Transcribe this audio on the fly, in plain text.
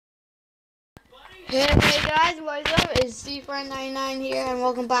Hey guys, what's up? It's C499 here, and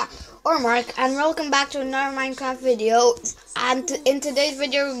welcome back, or Mark, and welcome back to another Minecraft video. And in today's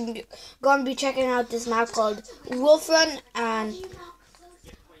video, we're going to be checking out this map called Wolf Run, and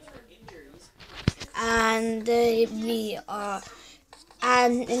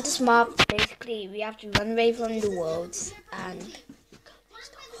in this map, basically, we have to run away from the wolves. And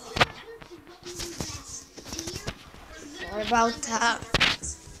sorry about that.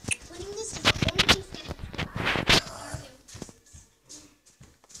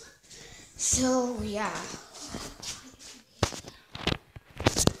 So yeah.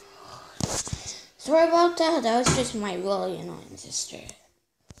 Sorry about that. That was just my really annoying sister.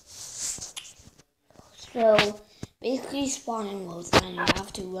 So basically, spawning wolves, and you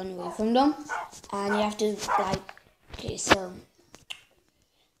have to run away from them, and you have to okay. So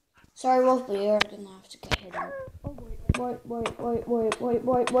sorry, wolf, but you're gonna have to get hit. Oh wait.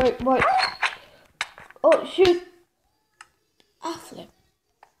 Oh shoot! Ah, flip.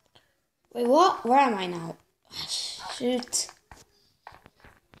 Wait, what? Where am I now? Shoot.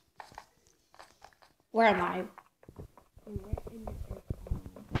 Where am I?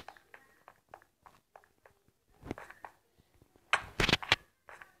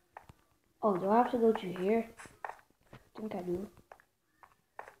 Oh, do I have to go to here? I think I do.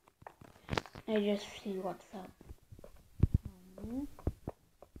 I just see what's up.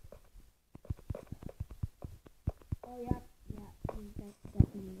 Oh yeah, that's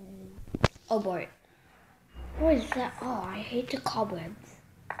definitely where it is. Oh boy. What is that? Oh, I hate the cobwebs.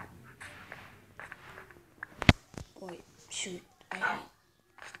 Boy, shoot, I hate.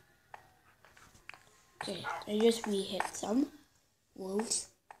 Okay, I just re-hit some wolves.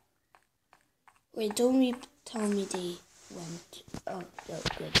 Wait, don't tell me they went. Oh, no,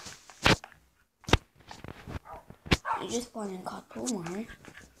 good. I just spawned and caught 2 more.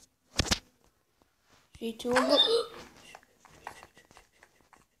 3, 2, 1, go.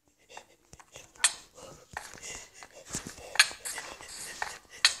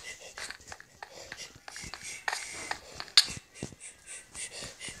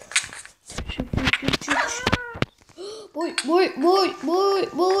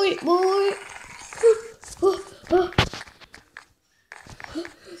 Boy.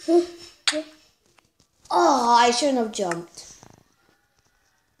 Oh, I shouldn't have jumped.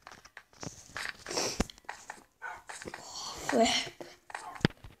 Flip.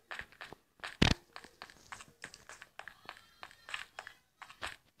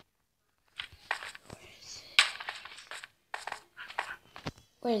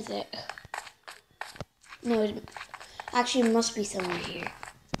 Where is it? No, it actually must be somewhere here.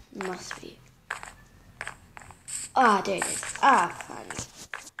 Must be. Ah, there it is. Ah, finally.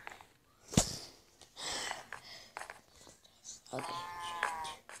 Okay.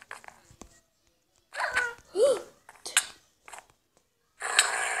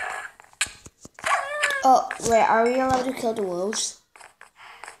 Oh, wait, are we allowed to kill the wolves?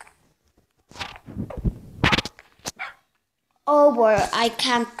 Oh boy, I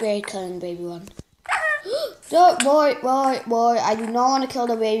can't bear killing the baby one. No, boy, I do not want to kill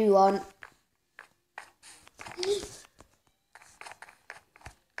the baby one.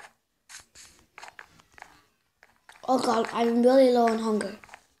 Oh god, I'm really low on hunger.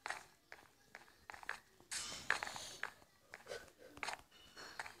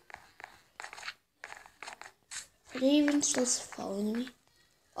 Are they even still following me?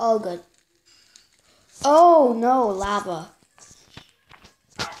 Oh good. Oh no, lava.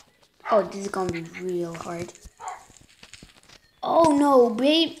 Oh, this is gonna be real hard. Oh no,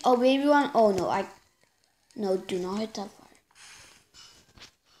 baby one. Oh no, no, do not hit that fire.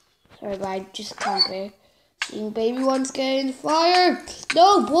 Sorry, but I just can't bear seeing baby ones get in the fire.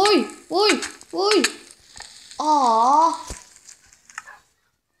 No, boy. Aww.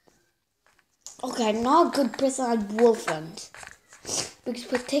 Okay, I'm not a good person at wolf runs. Because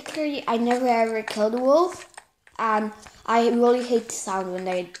particularly, I never ever killed a wolf. And I really hate the sound when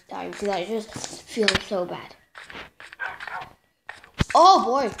they die because I just feel so bad. Oh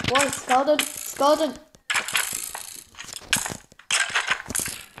boy, skeleton.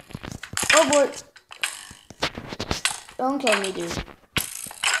 Oh boy. Don't kill me, dude.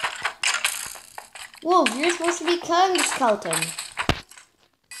 Wolf, you're supposed to be killing the skeleton.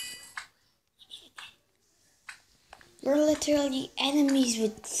 You're literally enemies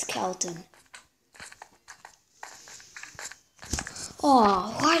with skeleton.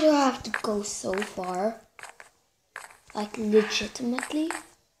 Oh, why do I have to go so far? Like, legitimately?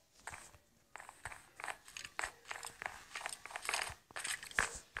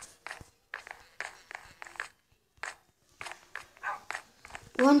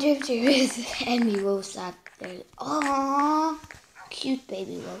 Wonder if there is any wolves out there. Aww, cute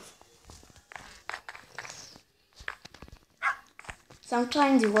baby wolf.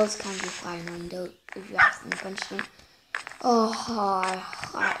 Sometimes the wolves can be fine though if you ask them punishment.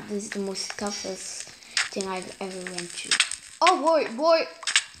 This is the most toughest thing I've ever went through. Oh boy,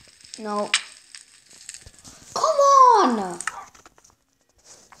 no. Come on!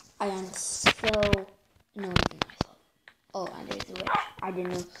 I am so annoyed with myself. Oh, and there's a witch. I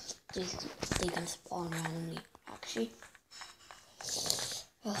didn't know they can spawn randomly, actually. It's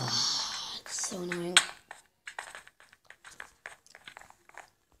so annoying.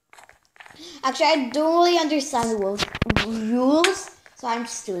 Actually, I don't really understand the rules, so I'm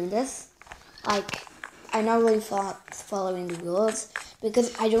just doing this. Like, I'm not really following the rules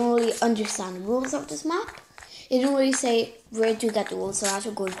because I don't really understand the rules of this map. It don't really say where to get the wolves, so I have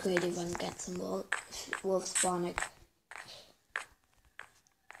to go creative and get some wolf spawning.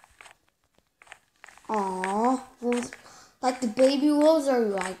 Aww, wolves, like the baby wolves are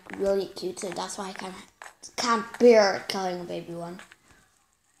like really cute, so that's why I can't bear killing a baby one.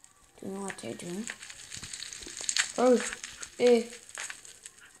 Do you know what they're doing? Oh, eh.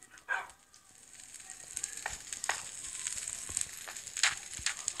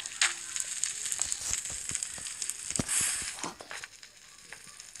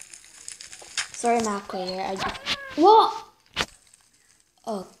 Sorry, Mac, here. I just. What?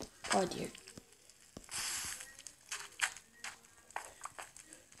 Oh dear.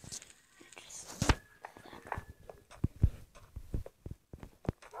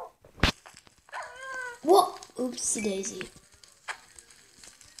 What? Oopsie daisy.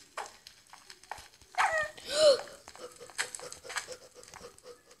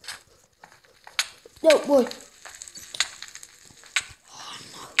 No, boy. Oh, I'm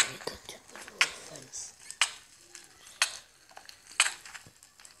not very good with wolf.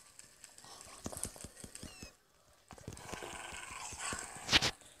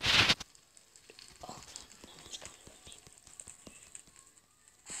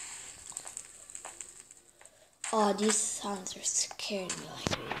 Oh, these sounds are scaring me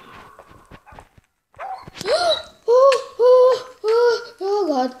like crazy. Oh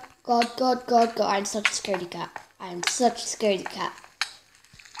God. I'm such a scaredy cat. I'm such a scaredy cat.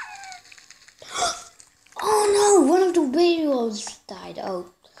 Oh no, one of the baby wolves died.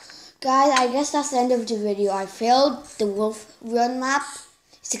 Oh, guys, I guess that's the end of the video. I failed the wolf run map.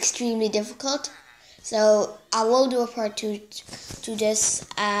 It's extremely difficult. So I will do a part 2 to this.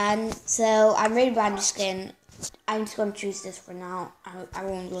 And so I'm really bad at the skin. I'm just going to choose this for now. I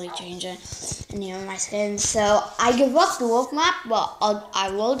won't really change any of my skins. So I give up the wolf map, but I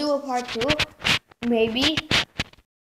will do a part 2. Maybe.